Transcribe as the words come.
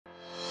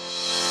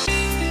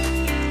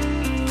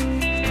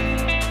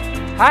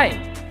Hi!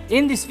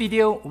 In this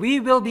video, we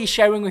will be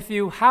sharing with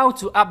you how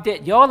to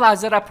update your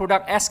Lazada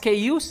product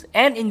SKUs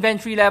and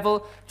inventory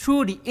level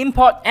through the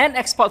import and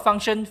export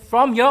function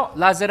from your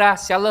Lazada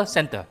Seller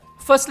Center.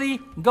 Firstly,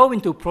 go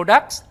into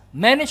Products,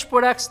 Manage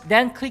Products,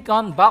 then click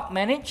on Bulk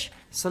Manage,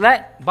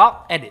 select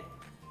Bulk Edit.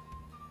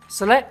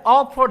 Select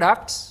all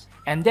products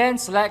and then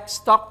select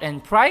Stock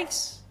and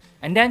Price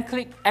and then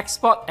click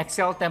Export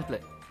Excel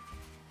Template.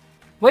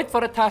 Wait for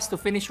the task to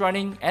finish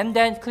running and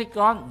then click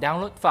on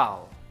Download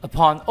File.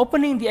 Upon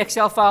opening the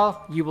Excel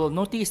file, you will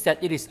notice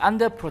that it is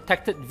under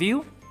Protected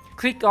View.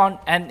 Click on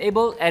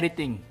Enable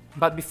Editing.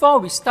 But before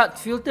we start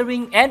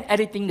filtering and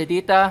editing the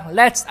data,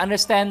 let's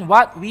understand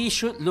what we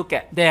should look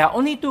at. There are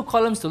only two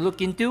columns to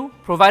look into,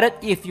 provided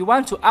if you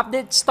want to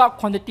update stock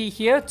quantity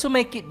here to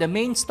make it the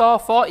main store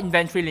for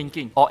inventory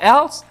linking. Or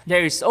else,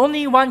 there is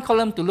only one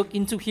column to look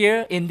into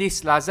here in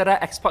this Lazada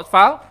export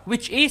file,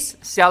 which is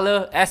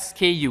Seller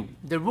SKU.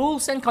 The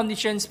rules and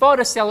conditions for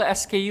the Seller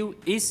SKU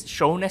is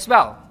shown as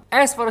well.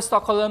 As for the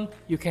stock column,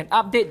 you can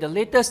update the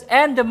latest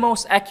and the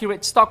most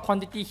accurate stock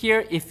quantity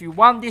here if you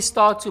want this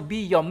store to be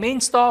your main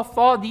store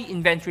for the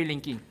inventory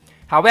linking.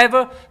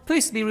 However,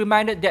 please be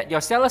reminded that your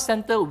Seller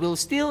Center will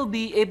still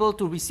be able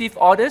to receive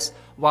orders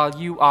while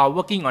you are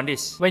working on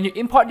this. When you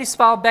import this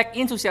file back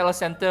into Seller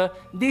Center,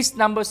 these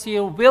numbers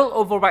here will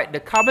override the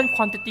current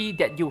quantity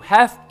that you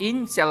have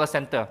in Seller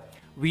Center.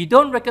 We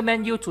don't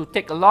recommend you to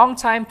take a long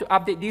time to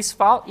update this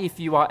file if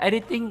you are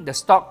editing the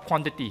stock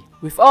quantity.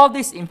 With all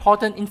this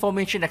important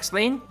information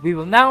explained, we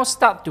will now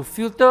start to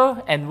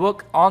filter and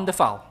work on the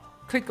file.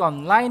 Click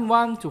on line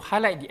 1 to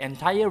highlight the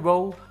entire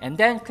row and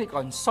then click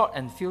on Sort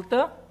and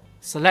Filter.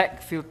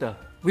 Select Filter.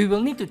 We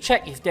will need to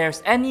check if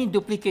there's any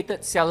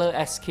duplicated seller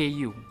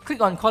SKU. Click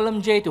on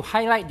column J to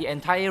highlight the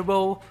entire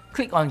row.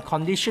 Click on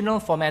Conditional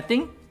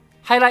Formatting.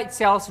 Highlight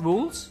Sales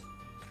Rules.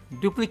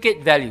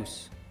 Duplicate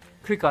Values.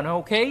 Click on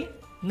OK.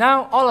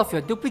 Now, all of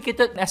your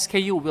duplicated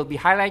SKU will be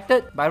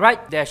highlighted. By right,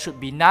 there should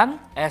be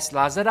none, as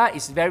Lazada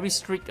is very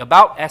strict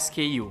about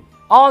SKU.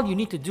 All you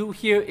need to do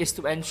here is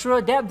to ensure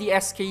that the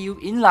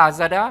SKU in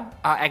Lazada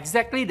are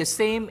exactly the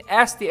same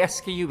as the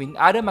SKU in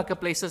other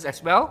marketplaces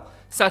as well,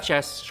 such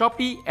as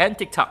Shopee and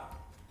TikTok.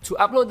 To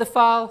upload the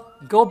file,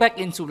 go back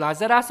into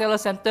Lazada Seller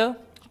Center,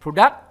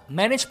 Product,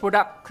 Manage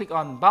Product, click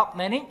on Bulk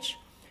Manage,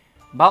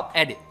 Bulk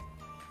Edit.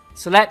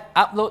 Select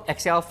Upload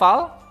Excel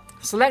File.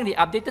 Select the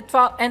updated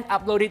file and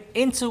upload it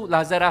into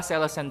Lazada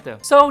Seller Center.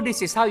 So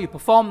this is how you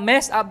perform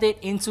mass update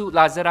into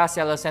Lazada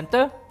Seller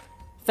Center.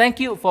 Thank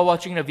you for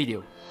watching the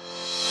video.